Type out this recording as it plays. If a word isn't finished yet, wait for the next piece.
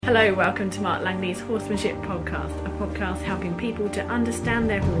Hello, welcome to Mark Langley's Horsemanship Podcast, a podcast helping people to understand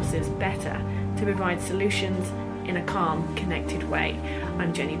their horses better, to provide solutions in a calm, connected way.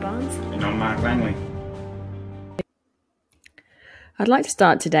 I'm Jenny Barnes. And I'm Mark Langley. I'd like to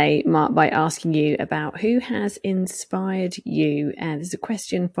start today, Mark, by asking you about who has inspired you. And there's a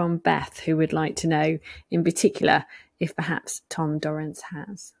question from Beth, who would like to know, in particular, if perhaps Tom Dorrance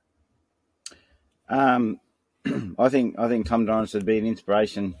has. I think Tom Dorrance would be an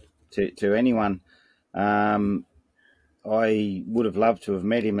inspiration to anyone. I would have loved to have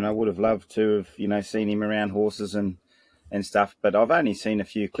met him, and I would have loved to have seen him around horses and stuff. But I've only seen a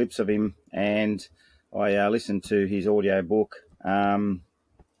few clips of him, and I listened to his audio book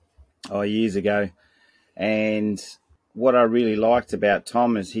years ago. And what I really liked about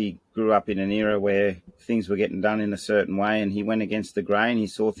Tom is he grew up in an era where things were getting done in a certain way, and he went against the grain. He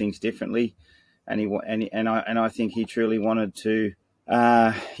saw things differently. And I think he truly wanted to,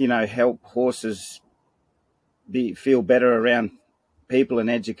 help horses feel better around people and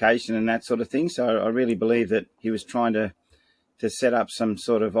education and that sort of thing. So I really believe that he was trying to set up some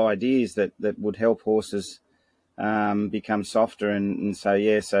sort of ideas that would help horses become softer. And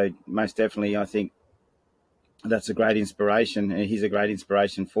so most definitely, I think that's a great inspiration. He's a great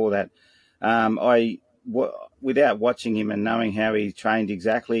inspiration for that. Without watching him and knowing how he trained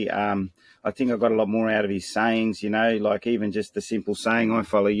exactly, I think I got a lot more out of his sayings, like even just the simple saying, I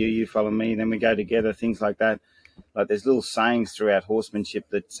follow you, you follow me, then we go together, things like that. Like there's little sayings throughout horsemanship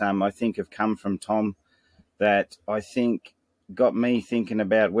that I think have come from Tom that I think got me thinking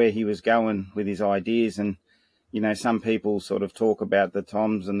about where he was going with his ideas. And, some people sort of talk about the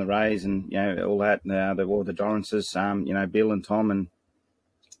Toms and the Rays and, all that, the Dorrances, Bill and Tom.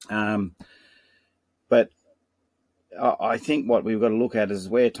 But I think what we've got to look at is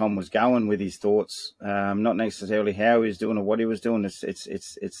where Tom was going with his thoughts, not necessarily how he was doing or what he was doing. It's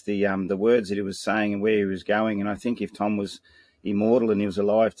the words that he was saying and where he was going. And I think if Tom was immortal and he was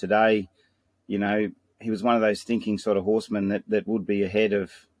alive today, he was one of those thinking sort of horsemen that would be ahead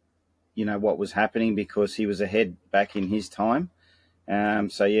of, what was happening because he was ahead back in his time. I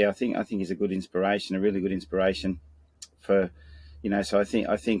think he's a good inspiration, a really good inspiration for. So I think,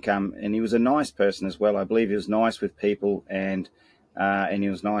 and he was a nice person as well. I believe he was nice with people and he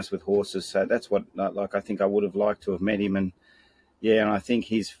was nice with horses. So that's what, I think I would have liked to have met him. And I think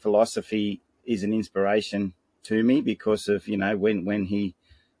his philosophy is an inspiration to me because of, when he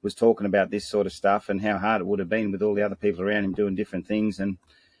was talking about this sort of stuff and how hard it would have been with all the other people around him doing different things. And,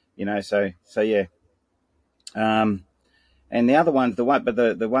 and the other ones, the ones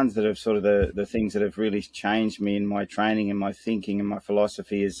that have sort of the things that have really changed me in my training and my thinking and my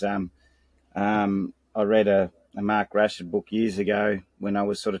philosophy is, I read a Mark Rashford book years ago when I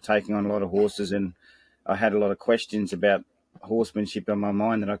was sort of taking on a lot of horses and I had a lot of questions about horsemanship on my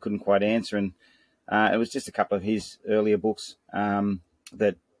mind that I couldn't quite answer. And it was just a couple of his earlier books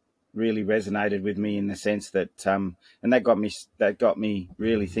that really resonated with me in the sense that, and that got me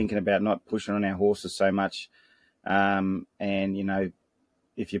really thinking about not pushing on our horses so much. If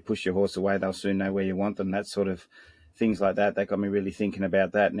you push your horse away, they'll soon know where you want them. That sort of things like that. That got me really thinking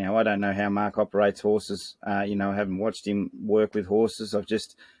about that. Now, I don't know how Mark operates horses. I haven't watched him work with horses.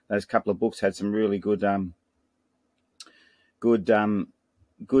 Those couple of books had some really good,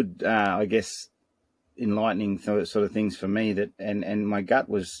 I guess, enlightening sort of things for me that, and my gut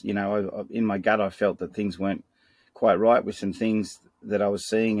was, in my gut, I felt that things weren't quite right with some things that I was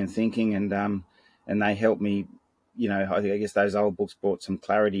seeing and thinking and they helped me. I guess those old books brought some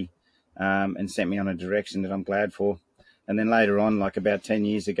clarity and sent me on a direction that I'm glad for. And then later on, like about 11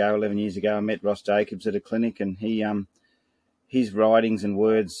 years ago, I met Ross Jacobs at a clinic and his writings and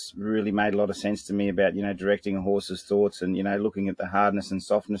words really made a lot of sense to me about, directing a horse's thoughts and, looking at the hardness and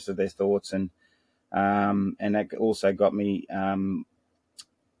softness of their thoughts. And that also got me,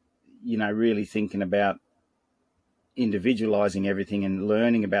 really thinking about individualizing everything and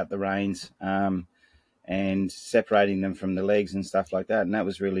learning about the reins. And separating them from the legs and stuff like that. And that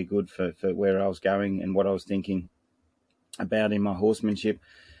was really good for where I was going and what I was thinking about in my horsemanship.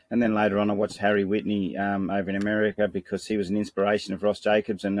 And then later on, I watched Harry Whitney over in America because he was an inspiration of Ross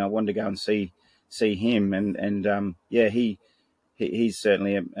Jacobs, and I wanted to go and see him. And he's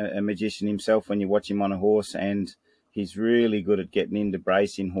certainly a magician himself when you watch him on a horse, and he's really good at getting into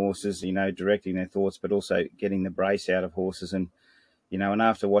bracing horses, directing their thoughts, but also getting the brace out of horses. And and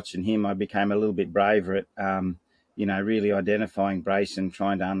after watching him, I became a little bit braver at, really identifying brace and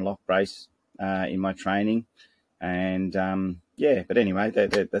trying to unlock brace in my training. And, but anyway,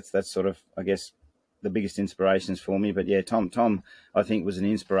 that's sort of, I guess, the biggest inspirations for me. But yeah, Tom, I think was an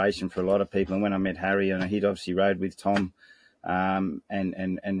inspiration for a lot of people. And when I met Harry, and he'd obviously rode with Tom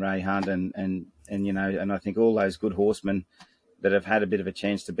and Ray Hunt and I think all those good horsemen that have had a bit of a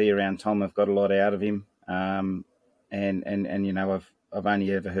chance to be around Tom have got a lot out of him. I've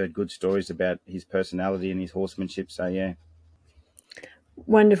only ever heard good stories about his personality and his horsemanship. So yeah.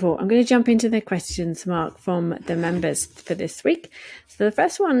 Wonderful. I'm going to jump into the questions, Mark, from the members for this week. So the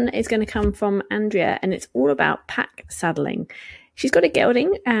first one is going to come from Andrea, and it's all about pack saddling. She's got a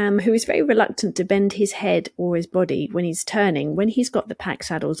gelding who is very reluctant to bend his head or his body when he's turning, when he's got the pack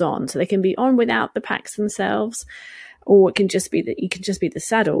saddles on. So they can be on without the packs themselves, or it can just be the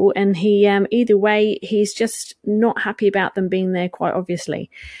saddle. And he, either way, he's just not happy about them being there, quite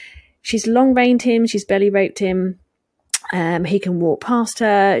obviously. She's long reined him. She's belly roped him. He can walk past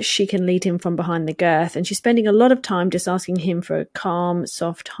her. She can lead him from behind the girth. And she's spending a lot of time just asking him for a calm,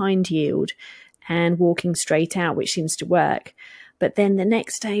 soft hind yield and walking straight out, which seems to work. But then the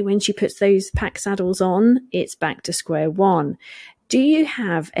next day when she puts those pack saddles on, it's back to square one. Do you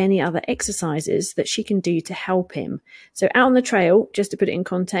have any other exercises that she can do to help him? So out on the trail, just to put it in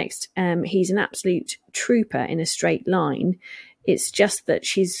context, he's an absolute trooper in a straight line. It's just that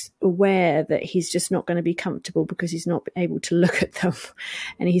she's aware that he's just not going to be comfortable because he's not able to look at them,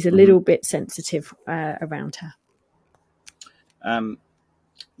 and he's a little bit sensitive around her.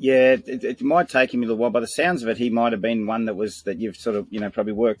 Yeah, it might take him a little while. By the sounds of it, he might have been one that you've sort of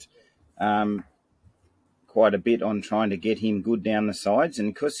probably worked quite a bit on trying to get him good down the sides,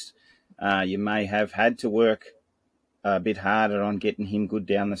 and because you may have had to work a bit harder on getting him good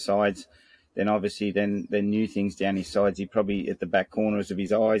down the sides, then obviously then new things down his sides, he probably at the back corners of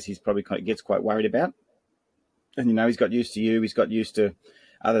his eyes, he's probably gets quite worried about. And he's got used to you, he's got used to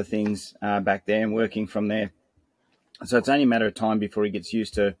other things back there and working from there. So it's only a matter of time before he gets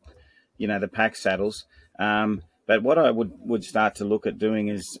used to the pack saddles. But what I would start to look at doing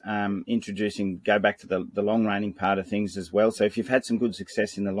is go back to the long reining part of things as well. So if you've had some good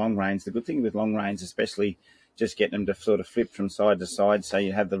success in the long reins, the good thing with long reins, especially just getting them to sort of flip from side to side, so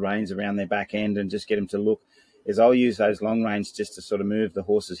you have the reins around their back end and just get them to look, is I'll use those long reins just to sort of move the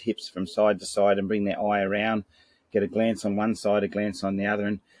horse's hips from side to side and bring their eye around, get a glance on one side, a glance on the other.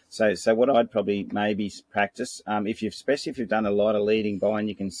 And so what I'd probably maybe practice, especially if you've done a lot of leading by and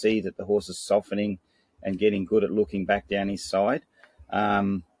you can see that the horse is softening and getting good at looking back down his side,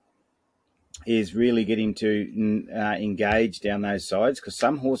 is really get him to engage down those sides, because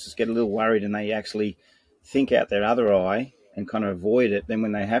some horses get a little worried and they actually think out their other eye and kind of avoid it. Then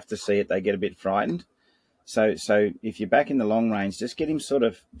when they have to see it, they get a bit frightened. So if you're back in the long range, just get him sort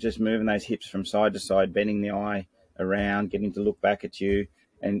of just moving those hips from side to side, bending the eye around, getting him to look back at you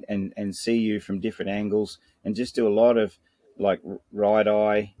and see you from different angles, and just do a lot of like right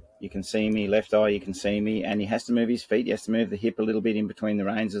eye, you can see me, left eye, you can see me, and he has to move his feet, he has to move the hip a little bit in between the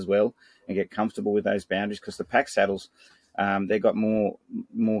reins as well and get comfortable with those boundaries, because the pack saddles, they've got more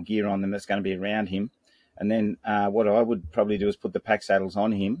gear on them that's going to be around him. And then what I would probably do is put the pack saddles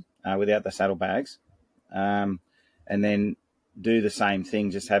on him without the saddle bags, and then do the same thing,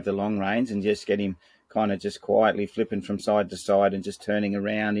 just have the long reins and just get him kind of just quietly flipping from side to side and just turning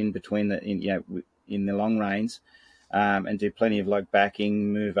around in between in the long reins, and do plenty of like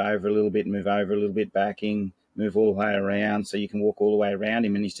backing, move over a little bit, backing, move all the way around, so you can walk all the way around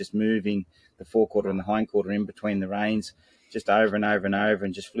him and he's just moving the forequarter and the hindquarter in between the reins, just over and over and over,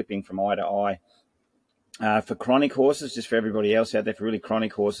 and just flipping from eye to eye. For chronic horses, just for everybody else out there, for really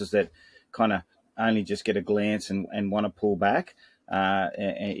chronic horses that kind of only just get a glance and want to pull back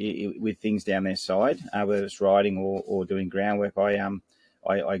with things down their side, whether it's riding or doing groundwork,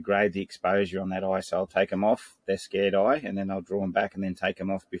 I grade the exposure on that eye. So I'll take them off their scared eye, and then I'll draw them back and then take them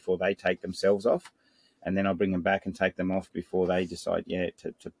off before they take themselves off. And then I'll bring them back and take them off before they decide,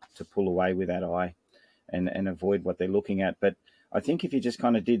 to pull away with that eye and avoid what they're looking at. But I think if you just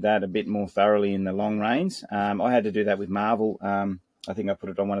kind of did that a bit more thoroughly in the long reins, I had to do that with Marvel. I think I put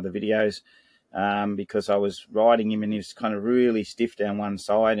it on one of the videos because I was riding him and he was kind of really stiff down one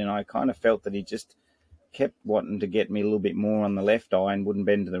side, and I kind of felt that he just kept wanting to get me a little bit more on the left eye and wouldn't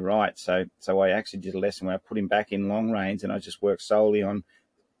bend to the right. So I actually did a lesson where I put him back in long reins and I just worked solely on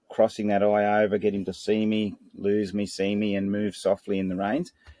crossing that eye over, get him to see me, lose me, see me, and move softly in the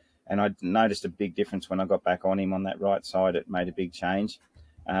reins. And I noticed a big difference when I got back on him on that right side. It made a big change.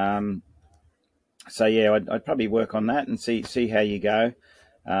 I'd probably work on that and see how you go.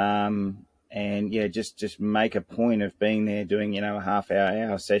 Just make a point of being there, doing, a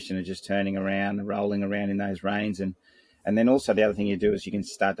half-hour session of just turning around and rolling around in those reins. And then also the other thing you do is you can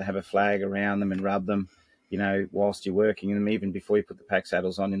start to have a flag around them and rub them, whilst you're working them, even before you put the pack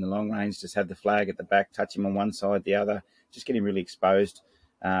saddles on in the long range. Just have the flag at the back, touch him on one side, the other, just get him really exposed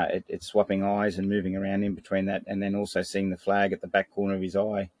it's swapping eyes and moving around in between that, and then also seeing the flag at the back corner of his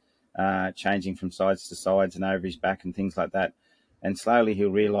eye, changing from sides to sides and over his back and things like that. And slowly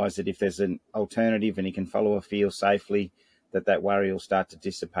he'll realise that if there's an alternative and he can follow a field safely, that worry will start to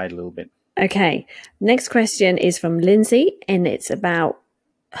dissipate a little bit. Okay, next question is from Lindsay, and it's about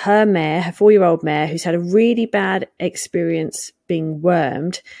her mare, her 4-year-old mare, who's had a really bad experience being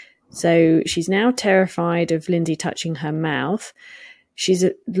wormed. So she's now terrified of Lindsay touching her mouth. She's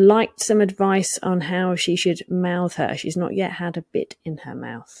liked some advice on how she should mouth her. She's not yet had a bit in her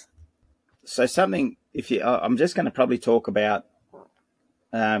mouth. So something, I'm just going to probably talk about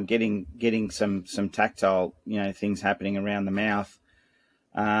getting some tactile, things happening around the mouth.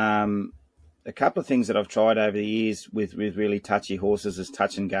 A couple of things that I've tried over the years with really touchy horses is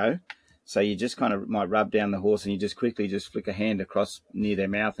touch and go. So you just kind of might rub down the horse and you just quickly just flick a hand across near their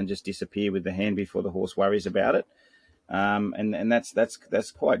mouth and just disappear with the hand before the horse worries about it. And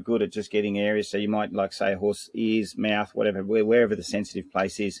that's quite good at just getting areas. So you might, like, say, a horse ears, mouth, whatever, wherever the sensitive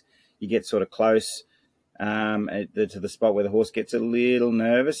place is, you get sort of close to the spot where the horse gets a little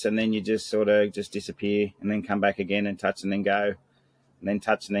nervous, and then you just sort of just disappear and then come back again and touch and then go, and then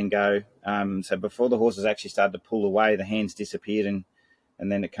touch and then go. So before the horse has actually started to pull away, the hand's disappeared and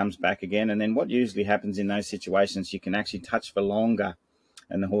then it comes back again. And then what usually happens in those situations, you can actually touch for longer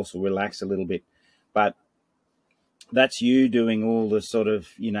and the horse will relax a little bit. But that's you doing all the sort of,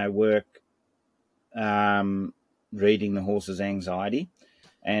 work, reading the horse's anxiety.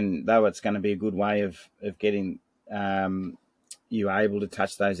 And though it's going to be a good way of getting you able to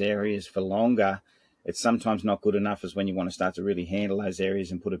touch those areas for longer, it's sometimes not good enough as when you want to start to really handle those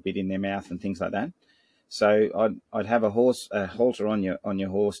areas and put a bit in their mouth and things like that. So I'd have a halter on your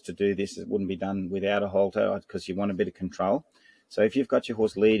horse to do this. It wouldn't be done without a halter because you want a bit of control. So if you've got your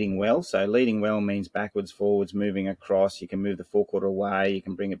horse leading well, so leading well means backwards, forwards, moving across. You can move the forequarter away, you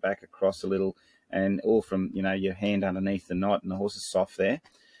can bring it back across a little, and all from, your hand underneath the knot, and the horse is soft there.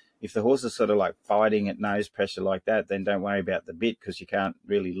 If the horse is sort of like fighting at nose pressure like that, then don't worry about the bit because you can't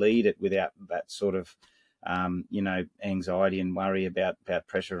really lead it without that sort of, anxiety and worry about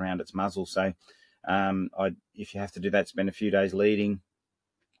pressure around its muzzle. So if you have to do that, spend a few days leading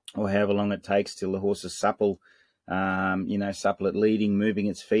or however long it takes till the horse is supple, supple at leading, moving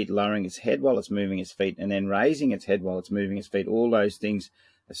its feet, lowering its head while it's moving its feet, and then raising its head while it's moving its feet. All those things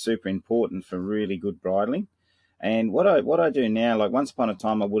are super important for really good bridling. And what I do now, like once upon a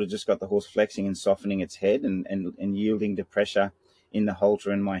time, I would have just got the horse flexing and softening its head and yielding to pressure in the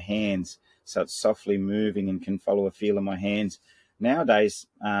halter in my hands. So it's softly moving and can follow a feel in my hands. Nowadays,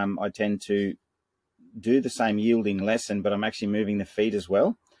 I tend to do the same yielding lesson, but I'm actually moving the feet as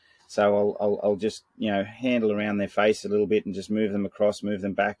well. So I'll just, handle around their face a little bit and just move them across, move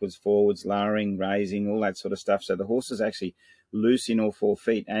them backwards, forwards, lowering, raising, all that sort of stuff. So the horse is actually loose in all 4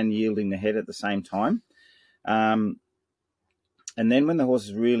 feet and yielding the head at the same time. And then when the horse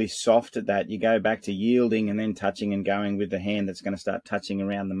is really soft at that, you go back to yielding and then touching and going with the hand that's going to start touching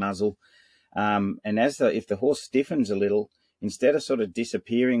around the muzzle. And if the horse stiffens a little, instead of sort of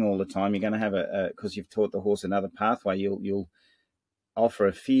disappearing all the time, you're going to have because you've taught the horse another pathway, you'll offer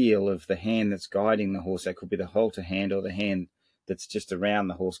a feel of the hand that's guiding the horse. That could be the halter hand or the hand that's just around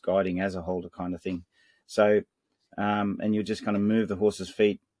the horse guiding as a halter kind of thing. So, and you'll just kind of move the horse's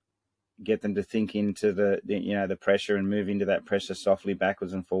feet, get them to think into the pressure and move into that pressure softly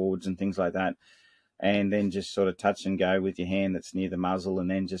backwards and forwards and things like that. And then just sort of touch and go with your hand that's near the muzzle,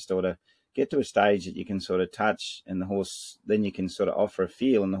 and then just sort of get to a stage that you can sort of touch and the horse, then you can sort of offer a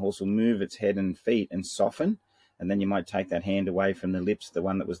feel and the horse will move its head and feet and soften. And then you might take that hand away from the lips, the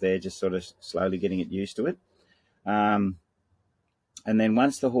one that was there, just sort of slowly getting it used to it. And then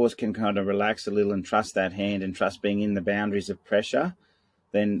once the horse can kind of relax a little and trust that hand and trust being in the boundaries of pressure,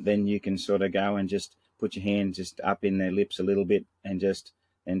 then you can sort of go and just put your hand just up in their lips a little bit and just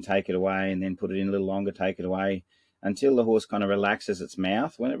then take it away and then put it in a little longer, take it away until the horse kind of relaxes its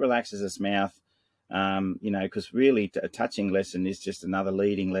mouth. When it relaxes its mouth, because really a touching lesson is just another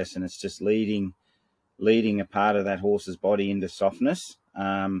leading lesson. It's just leading a part of that horse's body into softness.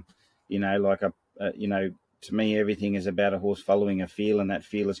 To me, everything is about a horse following a feel, and that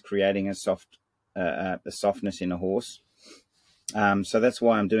feel is creating a softness in a horse. So that's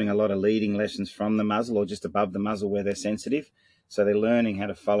why I'm doing a lot of leading lessons from the muzzle or just above the muzzle where they're sensitive. So they're learning how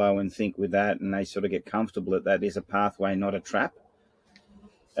to follow and think with that, and they sort of get comfortable that is a pathway, not a trap.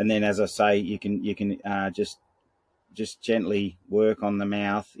 And then, as I say, you can just gently work on the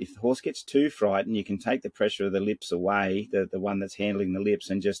mouth. If the horse gets too frightened, you can take the pressure of the lips away, the one that's handling the lips,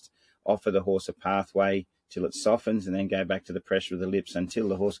 and just offer the horse a pathway till it softens, and then go back to the pressure of the lips until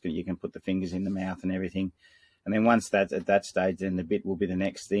the horse you can put the fingers in the mouth and everything. And then once that's at that stage, then the bit will be the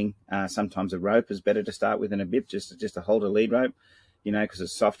next thing. Sometimes a rope is better to start with than a bit, just to hold a lead rope, because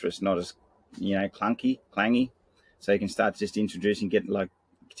it's softer, it's not as, clangy. So you can start just introducing,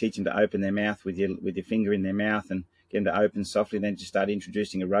 teach them to open their mouth with your finger in their mouth and get them to open softly. Then just start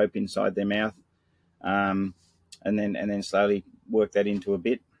introducing a rope inside their mouth, and then slowly work that into a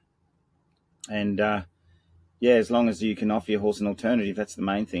bit. And as long as you can offer your horse an alternative, that's the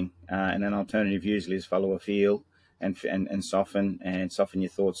main thing. And an alternative usually is follow a feel and soften your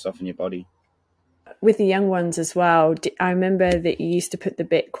thoughts, soften your body. With the young ones as well, I remember that you used to put the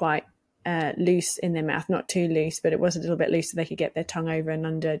bit quite loose in their mouth, not too loose, but it was a little bit loose so they could get their tongue over and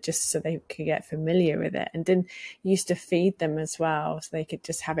under, just so they could get familiar with it. And then you used to feed them as well, so they could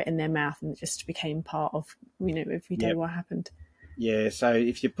just have it in their mouth and it just became part of, every day what happened. Yeah, so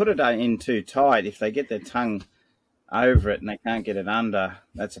if you put it in too tight, if they get their tongue over it and they can't get it under,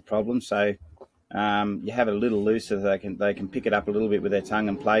 that's a problem. So you have it a little looser so they can pick it up a little bit with their tongue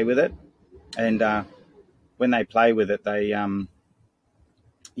and play with it. And when they play with it, they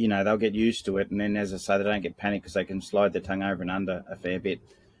they'll get used to it. And then, as I say, they don't get panicked because they can slide their tongue over and under a fair bit.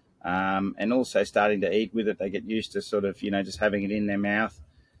 And also starting to eat with it, they get used to sort of, just having it in their mouth.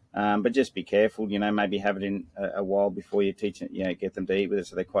 But just be careful, maybe have it in a while before you teach it, get them to eat with it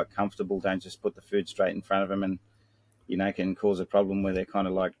so they're quite comfortable. Don't just put the food straight in front of them and, can cause a problem where they're kind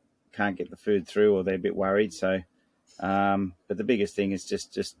of like can't get the food through or they're a bit worried. So, but the biggest thing is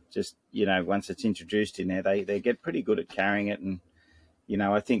just once it's introduced in there, they get pretty good at carrying it. And,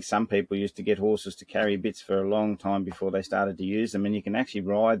 I think some people used to get horses to carry bits for a long time before they started to use them. And you can actually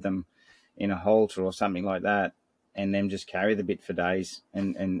ride them in a halter or something like that and then just carry the bit for days.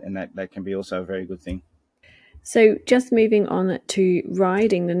 And that can be also a very good thing. So just moving on to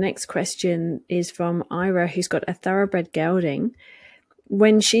riding, the next question is from Ira, who's got a thoroughbred gelding.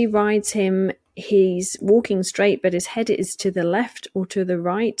 When she rides him, he's walking straight, but his head is to the left or to the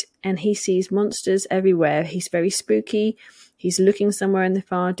right, and he sees monsters everywhere. He's very spooky. He's looking somewhere in the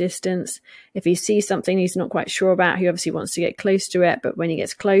far distance. If he sees something he's not quite sure about, he obviously wants to get close to it, but when he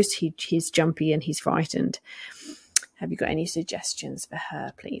gets close, he's jumpy and he's frightened. Have you got any suggestions for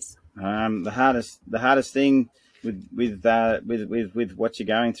her, please? The hardest thing with what you're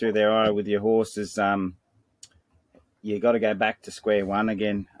going through there, Ira, with your horse is you got to go back to square one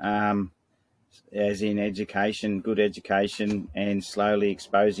again. As in education, good education, and slowly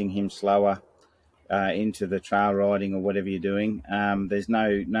exposing him slower into the trail riding or whatever you're doing. There's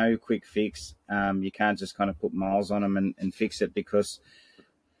no quick fix. You can't just kind of put miles on them and fix it, because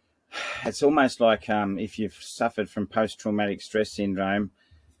it's almost like if you've suffered from post-traumatic stress syndrome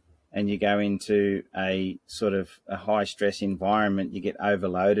and you go into a sort of a high stress environment, you get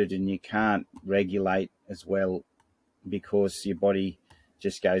overloaded and you can't regulate as well because your body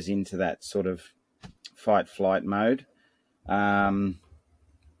just goes into that sort of fight-flight mode.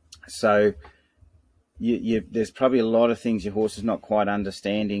 So there's probably a lot of things your horse is not quite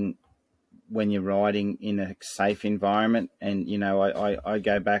understanding when you're riding in a safe environment. And, I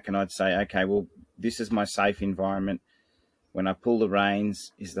go back and I'd say, okay, well, this is my safe environment. When I pull the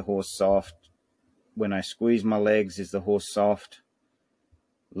reins, is the horse soft? When I squeeze my legs, is the horse soft?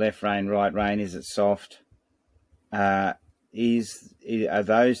 Left rein, right rein, is it soft? Are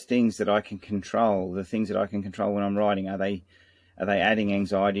those things that I can control, the things that I can control when I'm riding, are they adding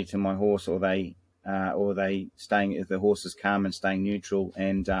anxiety to my horse, or are they staying, if the horse is calm and staying neutral,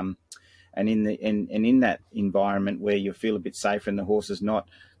 and in that environment where you feel a bit safer and the horse is not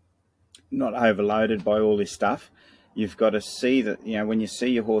overloaded by all this stuff, you've got to see that, when you see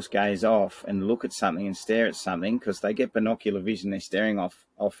your horse gaze off and look at something and stare at something, because they get binocular vision, they're staring off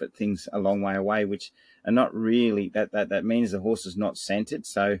at things a long way away, which are not really, that means the horse is not centered.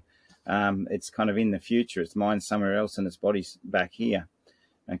 So it's kind of in the future. Its mind's somewhere else and its body's back here.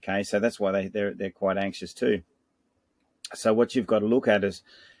 Okay, so that's why they're quite anxious too. So what you've got to look at is,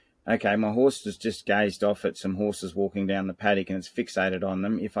 okay, my horse has just gazed off at some horses walking down the paddock and it's fixated on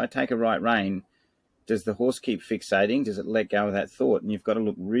them. If I take a right rein, does the horse keep fixating? Does it let go of that thought? And you've got to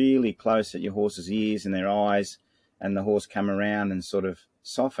look really close at your horse's ears and their eyes, and the horse come around and sort of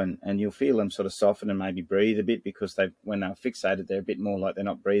soften, and you'll feel them sort of soften and maybe breathe a bit, because when they're fixated, they're a bit more like they're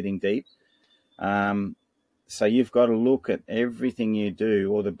not breathing deep. So you've got to look at everything you do,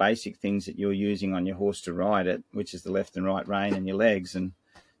 all the basic things that you're using on your horse to ride it, which is the left and right rein and your legs. And,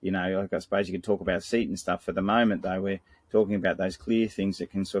 I suppose you could talk about seat and stuff. For the moment, though, we're talking about those clear things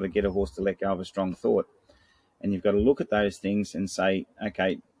that can sort of get a horse to let go of a strong thought. And you've got to look at those things and say,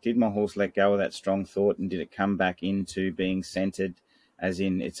 okay, did my horse let go of that strong thought, and did it come back into being centered, as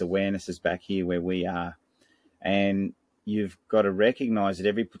in its awareness is back here where we are? And you've got to recognize that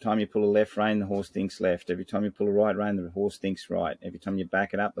every time you pull a left rein, the horse thinks left. Every time you pull a right rein, the horse thinks right. Every time you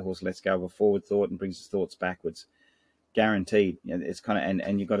back it up, the horse lets go of a forward thought and brings his thoughts backwards. Guaranteed. It's kind of,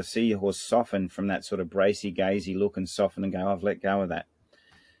 and you've got to see your horse soften from that sort of bracy, gazy look and soften and go, I've let go of that.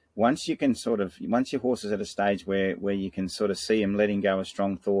 Once your horse is at a stage where you can sort of see him letting go of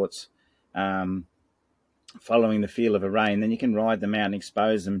strong thoughts, following the feel of a rein, then you can ride them out and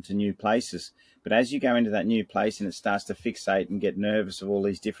expose them to new places. But as you go into that new place and it starts to fixate and get nervous of all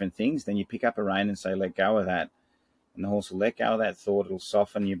these different things, then you pick up a rein and say, let go of that. And the horse will let go of that thought. It'll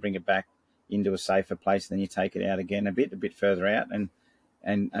soften. You bring it back into a safer place. Then you take it out again a bit further out. And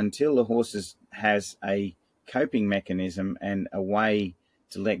until the horse has a coping mechanism and a way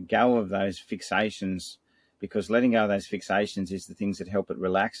to let go of those fixations, because letting go of those fixations is the things that help it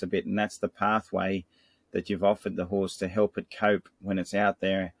relax a bit. And that's the pathway that you've offered the horse to help it cope when it's out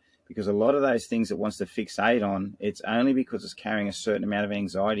there. Because a lot of those things it wants to fixate on, it's only because it's carrying a certain amount of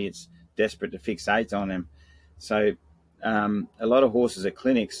anxiety, it's desperate to fixate on them. So a lot of horses at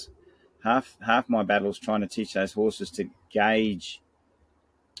clinics, half my battle is trying to teach those horses to gauge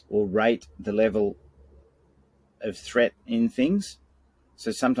or rate the level of threat in things.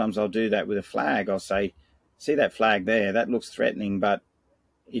 So sometimes I'll do that with a flag. I'll say, see that flag there, that looks threatening, but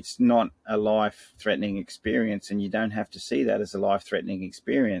it's not a life-threatening experience, and you don't have to see that as a life-threatening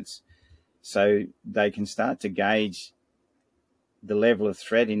experience. So they can start to gauge the level of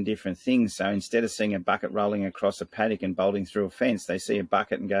threat in different things. So instead of seeing a bucket rolling across a paddock and bolting through a fence, they see a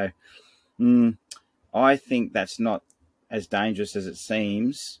bucket and go, I think that's not as dangerous as it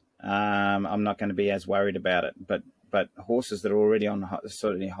seems. I'm not going to be as worried about it. But horses that are already on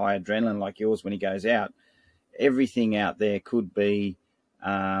sort of high adrenaline like yours, when he goes out, everything out there could be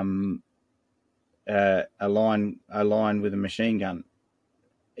a line with a machine gun,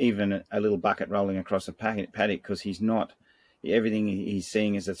 even a little bucket rolling across a paddock, because everything he's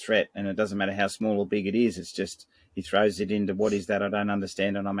seeing is a threat, and it doesn't matter how small or big it is. It's just he throws it into, what is that? I don't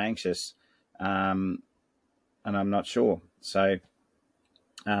understand, and I'm anxious, and I'm not sure. So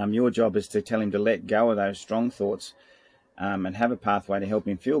your job is to tell him to let go of those strong thoughts, and have a pathway to help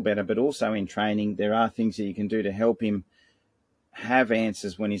him feel better. But also in training, there are things that you can do to help him have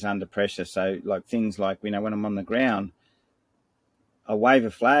answers when he's under pressure. So like things like, when I'm on the ground, I wave a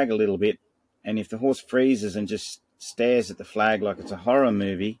flag a little bit, and if the horse freezes and just stares at the flag like it's a horror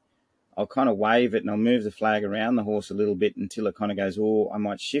movie, I'll kind of wave it and I'll move the flag around the horse a little bit until it kind of goes, I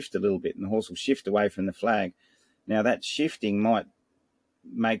might shift a little bit, and the horse will shift away from the flag. Now that shifting might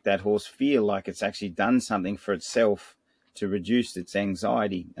make that horse feel like it's actually done something for itself to reduce its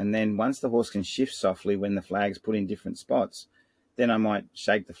anxiety. And then once the horse can shift softly when the flag's put in different spots, then I might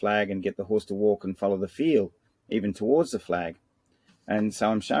shake the flag and get the horse to walk and follow the feel, even towards the flag. And so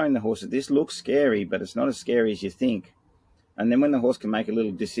I'm showing the horse that this looks scary, but it's not as scary as you think. And then when the horse can make a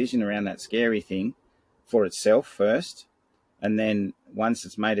little decision around that scary thing for itself first, and then once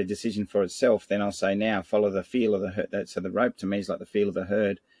it's made a decision for itself, then I'll say, now follow the feel of the herd. So the rope to me is like the feel of the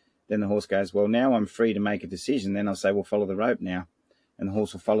herd. Then the horse goes, well, now I'm free to make a decision. Then I'll say, well, follow the rope now. And the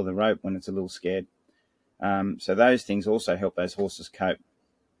horse will follow the rope when it's a little scared. So those things also help those horses cope.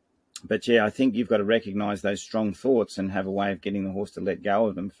 But yeah, I think you've got to recognize those strong thoughts and have a way of getting the horse to let go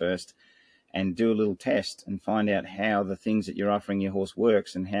of them first, and do a little test and find out how the things that you're offering your horse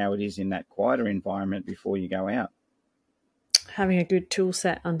works and how it is in that quieter environment before you go out. Having a good tool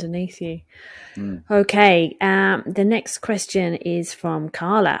set underneath you. Okay, the next question is from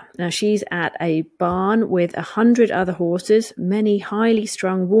Carla. Now, she's at a barn with 100 other horses, many highly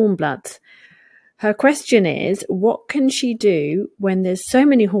strung warm bloods. Her question is, what can she do when there's so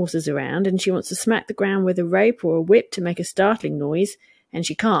many horses around and she wants to smack the ground with a rope or a whip to make a startling noise, and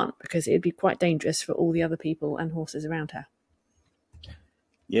she can't because it would be quite dangerous for all the other people and horses around her?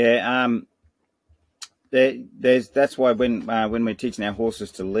 Yeah, that's why when we're teaching our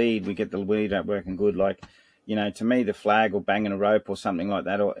horses to lead, we get the lead up working good. Like, to me, the flag or banging a rope or something like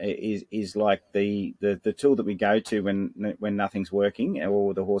that is like the tool that we go to when nothing's working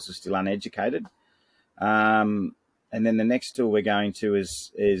or the horse is still uneducated. And then the next tool we're going to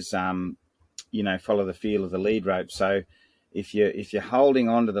is follow the feel of the lead rope. So if you're holding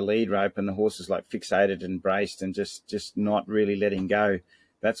onto the lead rope and the horse is like fixated and braced and just not really letting go,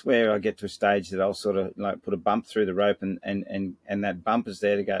 that's where I get to a stage that I'll sort of like put a bump through the rope, and that bump is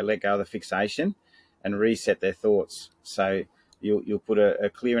there to go let go of the fixation and reset their thoughts. So you'll put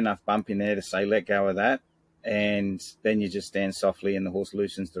a clear enough bump in there to say let go of that, and then you just stand softly and the horse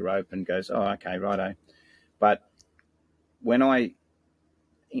loosens the rope and goes, oh, okay, righto. But when I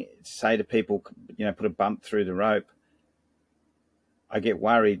say to people, put a bump through the rope, I get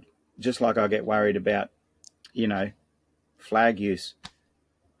worried, just like I get worried about, flag use.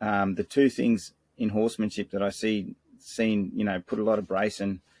 The two things in horsemanship that I seen, put a lot of brace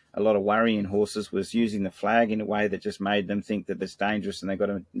and a lot of worry in horses was using the flag in a way that just made them think that it's dangerous and they've got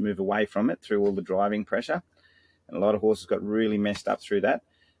to move away from it through all the driving pressure. And a lot of horses got really messed up through that.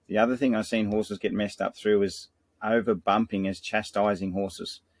 The other thing I've seen horses get messed up through is over bumping as chastising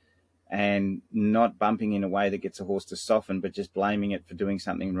horses, and not bumping in a way that gets a horse to soften, but just blaming it for doing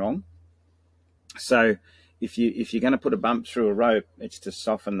something wrong. So if you're going to put a bump through a rope, it's to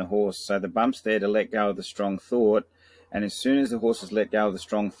soften the horse. So the bump's there to let go of the strong thought. And as soon as the horse has let go of the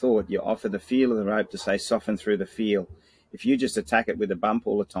strong thought, you offer the feel of the rope to say, soften through the feel. If you just attack it with a bump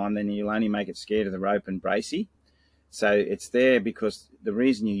all the time, then you'll only make it scared of the rope and bracey. So it's there because the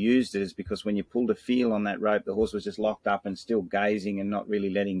reason you used it is because when you pulled a feel on that rope, the horse was just locked up and still gazing and not really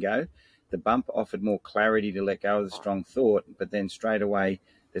letting go. The bump offered more clarity to let go of the strong thought, but then straight away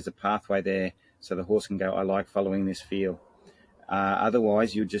there's a pathway there so the horse can go, I like following this feel.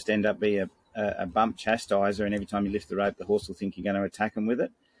 Otherwise, you'll just end up being a bump chastiser, and every time you lift the rope, the horse will think you're going to attack him with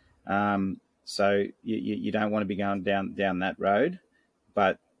it. So you don't want to be going down that road.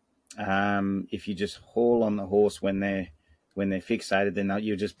 But if you just haul on the horse when they're fixated, then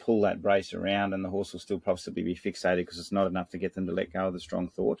you just pull that brace around, and the horse will still possibly be fixated because it's not enough to get them to let go of the strong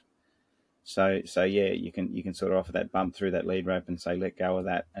thought. So yeah, you can sort of offer that bump through that lead rope and say, let go of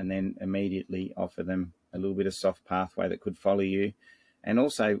that, and then immediately offer them a little bit of soft pathway that could follow you. And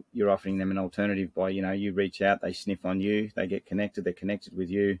also you're offering them an alternative by, you reach out, they sniff on you, they get connected, they're connected with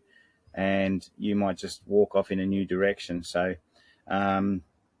you, and you might just walk off in a new direction. So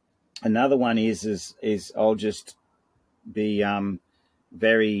another one is I'll just be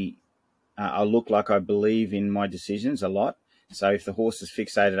very, I'll look like I believe in my decisions a lot. So if the horse is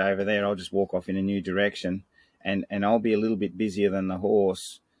fixated over there, I'll just walk off in a new direction, and I'll be a little bit busier than the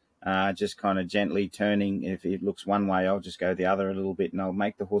horse, just kind of gently turning. If it looks one way, I'll just go the other a little bit, and I'll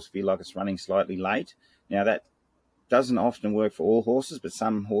make the horse feel like it's running slightly late. Now, that doesn't often work for all horses, but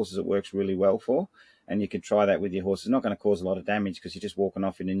some horses it works really well for, and you can try that with your horse. It's not going to cause a lot of damage because you're just walking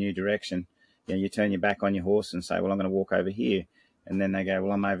off in a new direction. You turn your back on your horse and say, well, I'm going to walk over here. And then they go,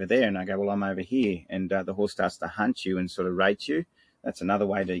 well, I'm over there. And I go, well, I'm over here. And the horse starts to hunt you and sort of rate you. That's another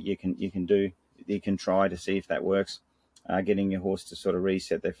way that you can try to see if that works. Getting your horse to sort of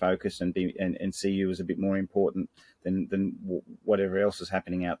reset their focus and see you as a bit more important than whatever else is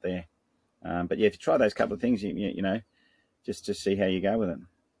happening out there. But yeah, if you try those couple of things, just to see how you go with it.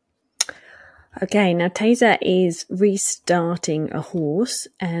 Okay, now Taser is restarting a horse,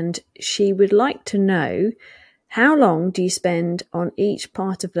 and she would like to know, how long do you spend on each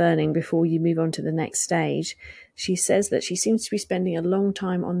part of learning before you move on to the next stage? She says that she seems to be spending a long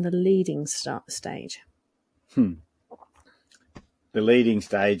time on the leading stage. The leading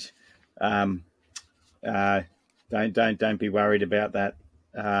stage, don't be worried about that.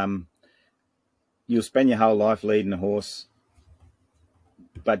 You'll spend your whole life leading a horse,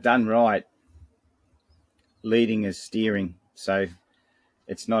 but done right, leading is steering. So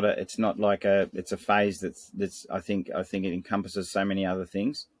it's a phase that's I think it encompasses so many other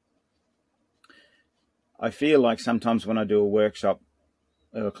things. I feel like sometimes when I do a workshop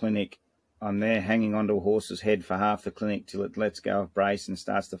or a clinic, I'm there hanging onto a horse's head for half the clinic till it lets go of brace and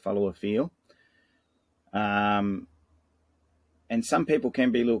starts to follow a feel. And some people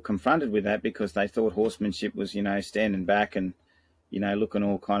can be a little confronted with that because they thought horsemanship was, standing back and, looking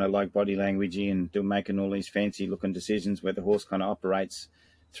all kind of like body languagey and making all these fancy looking decisions where the horse kind of operates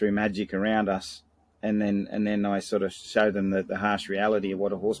through magic around us. And then I sort of show them the harsh reality of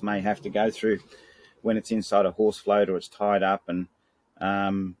what a horse may have to go through when it's inside a horse float or it's tied up. And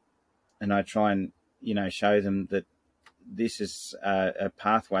I try and, show them that this is a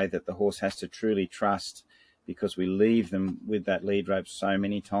pathway that the horse has to truly trust, because we leave them with that lead rope so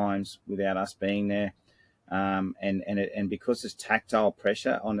many times without us being there. And because there's tactile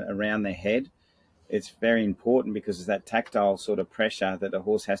pressure around their head, it's very important, because it's that tactile sort of pressure that a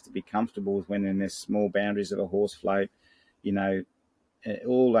horse has to be comfortable with when in the small boundaries of a horse float,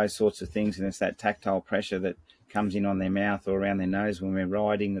 all those sorts of things. And it's that tactile pressure that comes in on their mouth or around their nose when we're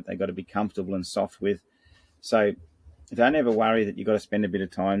riding that they've got to be comfortable and soft with. So don't ever worry that you've got to spend a bit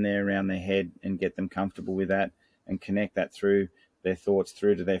of time there around their head and get them comfortable with that and connect that through their thoughts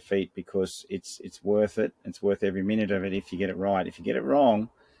through to their feet, because it's worth it. It's worth every minute of it if you get it right. If you get it wrong,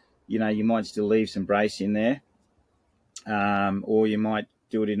 you might still leave some brace in there, or you might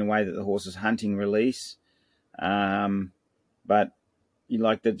do it in a way that the horse is hunting release. But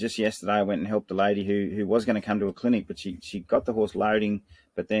just yesterday, I went and helped a lady who was going to come to a clinic, but she got the horse loading,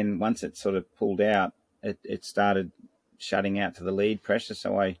 but then once it sort of pulled out, it started shutting out to the lead pressure.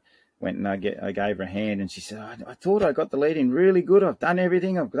 So I went and I gave her a hand, and she said, I thought I got the lead in really good. I've done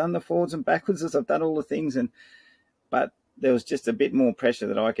everything. I've done the forwards and backwards. I've done all the things. But there was just a bit more pressure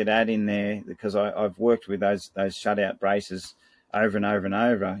that I could add in there, because I've worked with those shutout braces over and over and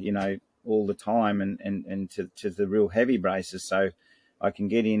over, all the time, and to the real heavy braces. So I can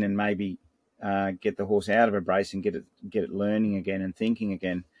get in and maybe get the horse out of a brace and get it learning again and thinking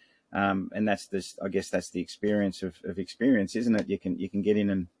again. And that's this, I guess that's the experience of experience, isn't it? You can get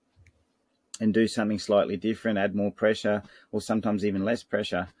in and do something slightly different, add more pressure, or sometimes even less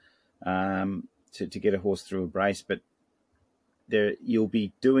pressure, to get a horse through a brace. But you'll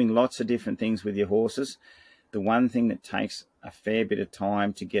be doing lots of different things with your horses. The one thing that takes a fair bit of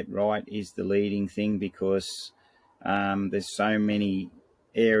time to get right is the leading thing, because there's so many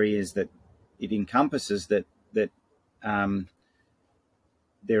areas that it encompasses that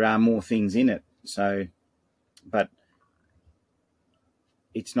there are more things in it. So, but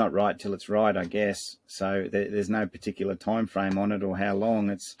it's not right till it's right, I guess. So there's no particular time frame on it or how long.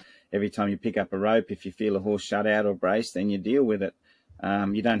 It's every time you pick up a rope, if you feel a horse shut out or brace, then you deal with it.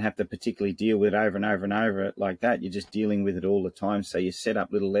 You don't have to particularly deal with it over and over and over it like that. You're just dealing with it all the time. So you set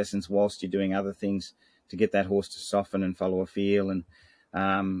up little lessons whilst you're doing other things to get that horse to soften and follow a feel. And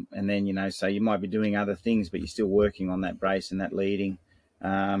then, so you might be doing other things, but you're still working on that brace and that leading.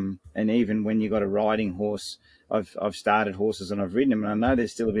 And even when you've got a riding horse, I've started horses and I've ridden them, and I know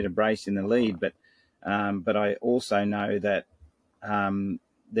there's still a bit of brace in the lead, but I also know that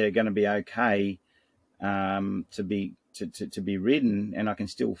they're going to be okay to be ridden, and I can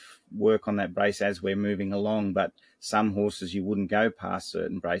still work on that brace as we're moving along. But some horses, you wouldn't go past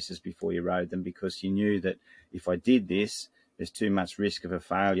certain braces before you rode them, because you knew that if I did this, there's too much risk of a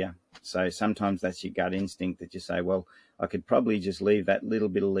failure. So sometimes that's your gut instinct that you say, well, I could probably just leave that little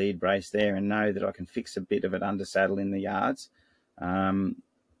bit of lead brace there and know that I can fix a bit of it under saddle in the yards. And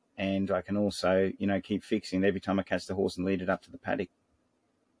I can also, keep fixing it every time I catch the horse and lead it up to the paddock.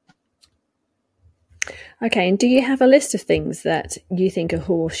 Okay, and do you have a list of things that you think a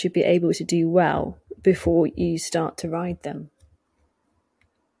horse should be able to do well before you start to ride them?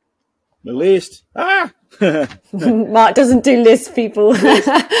 The list. Mark doesn't do lists, people.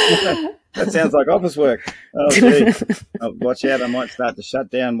 That sounds like office work. Oh, gee. Watch out, I might start to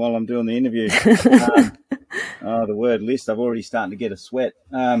shut down while I'm doing the interview. The word list, I've already starting to get a sweat.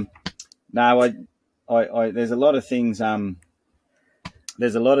 No, there's a lot of things.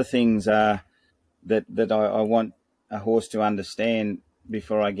 There's a lot of things that I want a horse to understand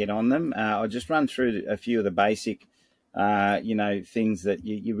before I get on them. I'll just run through a few of the basic things that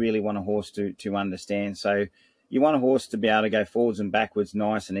you really want a horse to understand. So you want a horse to be able to go forwards and backwards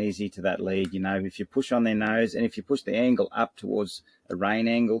nice and easy to that lead. If you push on their nose, and if you push the angle up towards a rein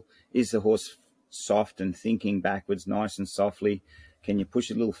angle, is the horse soft and thinking backwards nice and softly? Can you push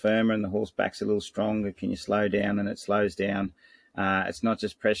a little firmer and the horse backs a little stronger? Can you slow down and it slows down? It's not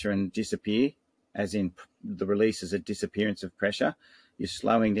just pressure and disappear, as in the release is a disappearance of pressure. You're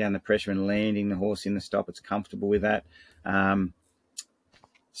slowing down the pressure and landing the horse in the stop. It's comfortable with that.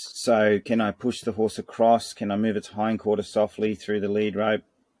 So can I push the horse across? Can I move its hindquarter softly through the lead rope?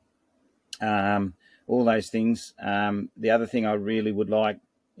 All those things. The other thing I really would like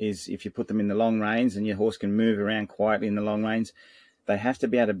is if you put them in the long reins and your horse can move around quietly in the long reins, they have to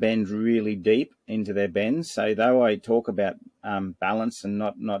be able to bend really deep into their bends. So though I talk about balance and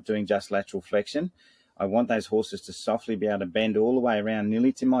not doing just lateral flexion, I want those horses to softly be able to bend all the way around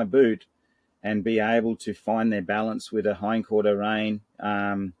nearly to my boot and be able to find their balance with a hindquarter rein,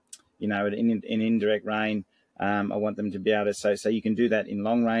 an indirect rein. I want them to be able to, so you can do that in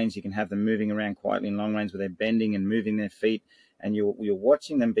long reins. You can have them moving around quietly in long reins where they're bending and moving their feet, and you're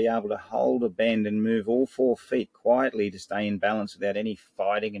watching them be able to hold a bend and move all 4 feet quietly to stay in balance without any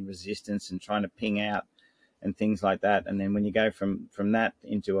fighting and resistance and trying to ping out and things like that. And then when you go from that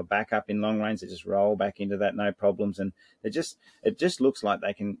into a backup in long reins, they just roll back into that, no problems. And it just looks like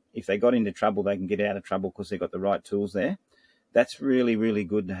they can, if they got into trouble, they can get out of trouble because they've got the right tools there. That's really, really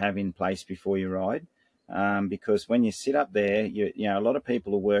good to have in place before you ride. Because when you sit up there, a lot of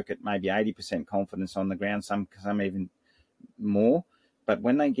people will work at maybe 80% confidence on the ground, some even more. But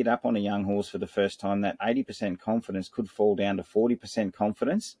when they get up on a young horse for the first time, that 80% confidence could fall down to 40%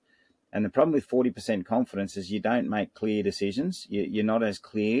 confidence. And the problem with 40% confidence is you don't make clear decisions. You're not as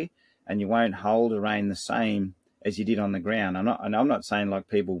clear, and you won't hold a rein the same as you did on the ground. I'm not saying like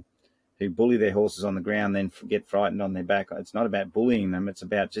people who bully their horses on the ground then get frightened on their back. It's not about bullying them. It's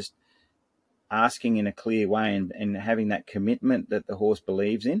about just asking in a clear way and having that commitment that the horse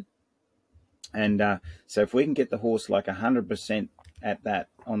believes in. And so if we can get the horse like 100% at that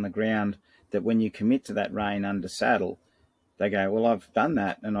on the ground, that when you commit to that rein under saddle, they go, well, I've done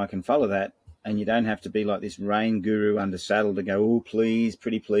that and I can follow that. And you don't have to be like this rein guru under saddle to go, oh, please,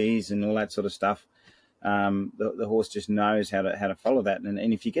 pretty please, and all that sort of stuff. The horse just knows how to follow that.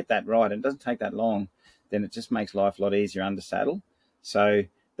 And if you get that right, and it doesn't take that long, then it just makes life a lot easier under saddle. So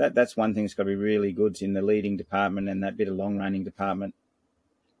that's one thing that's got to be really good in the leading department and that bit of long reining department.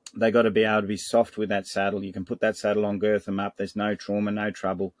 They got to be able to be soft with that saddle. You can put that saddle on, girth them up. There's no trauma, no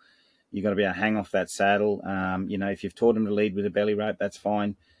trouble. You've got to be able to hang off that saddle. If you've taught them to lead with a belly rope, that's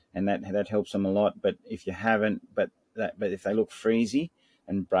fine, and that helps them a lot. But if you haven't, but if they look freezy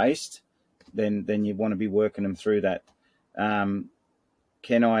and braced, then you want to be working them through that.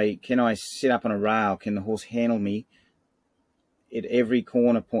 Can I sit up on a rail? Can the horse handle me at every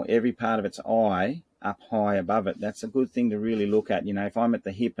corner point, every part of its eye up high above it? That's a good thing to really look at. If I'm at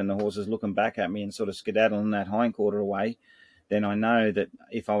the hip and the horse is looking back at me and sort of skedaddling that hindquarter away, then I know that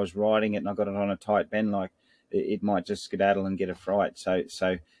if I was riding it and I got it on a tight bend, like it might just skedaddle and get a fright. So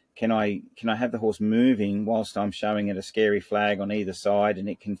can I have the horse moving whilst I'm showing it a scary flag on either side, and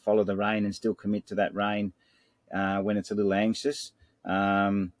it can follow the rein and still commit to that rein when it's a little anxious?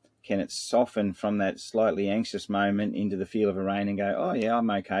 Can it soften from that slightly anxious moment into the feel of a rein and go, oh yeah, I'm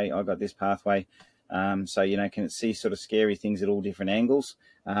okay, I got this pathway. Can it see sort of scary things at all different angles?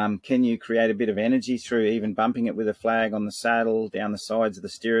 Can you create a bit of energy through even bumping it with a flag on the saddle, down the sides of the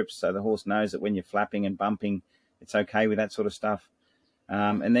stirrups, so the horse knows that when you're flapping and bumping, it's okay with that sort of stuff?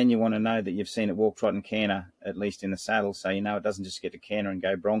 And then you want to know that you've seen it walk, trot and canter, at least in the saddle, so it doesn't just get to canter and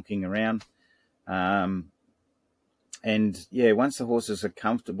go bronking around. Once the horses are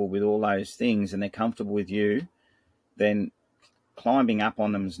comfortable with all those things and they're comfortable with you, then climbing up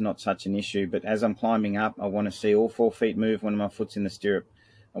on them is not such an issue. But as I'm climbing up, I want to see all 4 feet move when my foot's in the stirrup.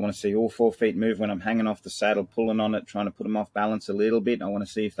 I want to see all 4 feet move when I'm hanging off the saddle, pulling on it, trying to put them off balance a little bit. I want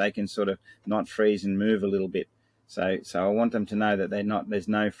to see if they can sort of not freeze and move a little bit. So I want them to know that there's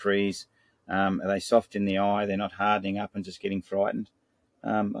no freeze. Are they soft in the eye? They're not hardening up and just getting frightened.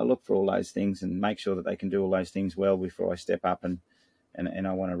 I look for all those things and make sure that they can do all those things well before I step up and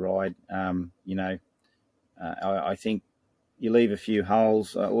I want to ride. I think you leave a few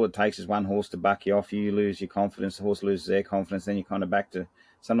holes. All it takes is one horse to buck you off. You lose your confidence. The horse loses their confidence. Then you're kind of back to.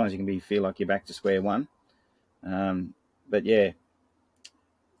 Sometimes you can feel like you're back to square one. But yeah,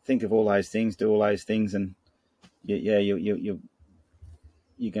 think of all those things, do all those things, and you're going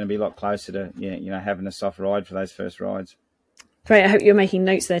to be a lot closer to having a soft ride for those first rides. Great. I hope you're making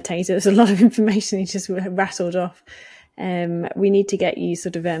notes there, Taser. There's a lot of information you just rattled off. We need to get you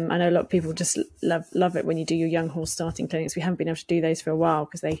sort of, I know a lot of people just love it when you do your young horse starting clinics. We haven't been able to do those for a while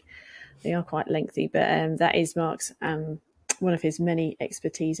because they are quite lengthy, but that is Mark's, one of his many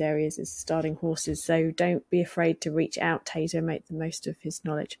expertise areas is starting horses. So don't be afraid to reach out, Taser, and make the most of his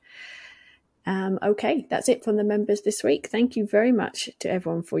knowledge. Okay, that's it from the members this week. Thank you very much to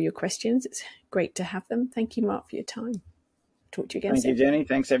everyone for your questions. It's great to have them. Thank you, Mark, for your time. Talk to you again soon. Thank you, Jenny.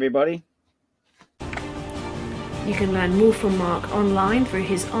 Thanks, everybody. You can learn more from Mark online through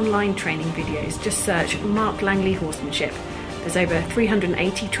his online training videos. Just search Mark Langley Horsemanship. There's over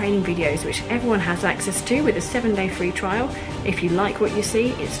 380 training videos which everyone has access to with a 7-day free trial. If you like what you see,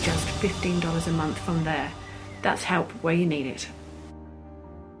 it's just $15 a month from there. That's help where you need it.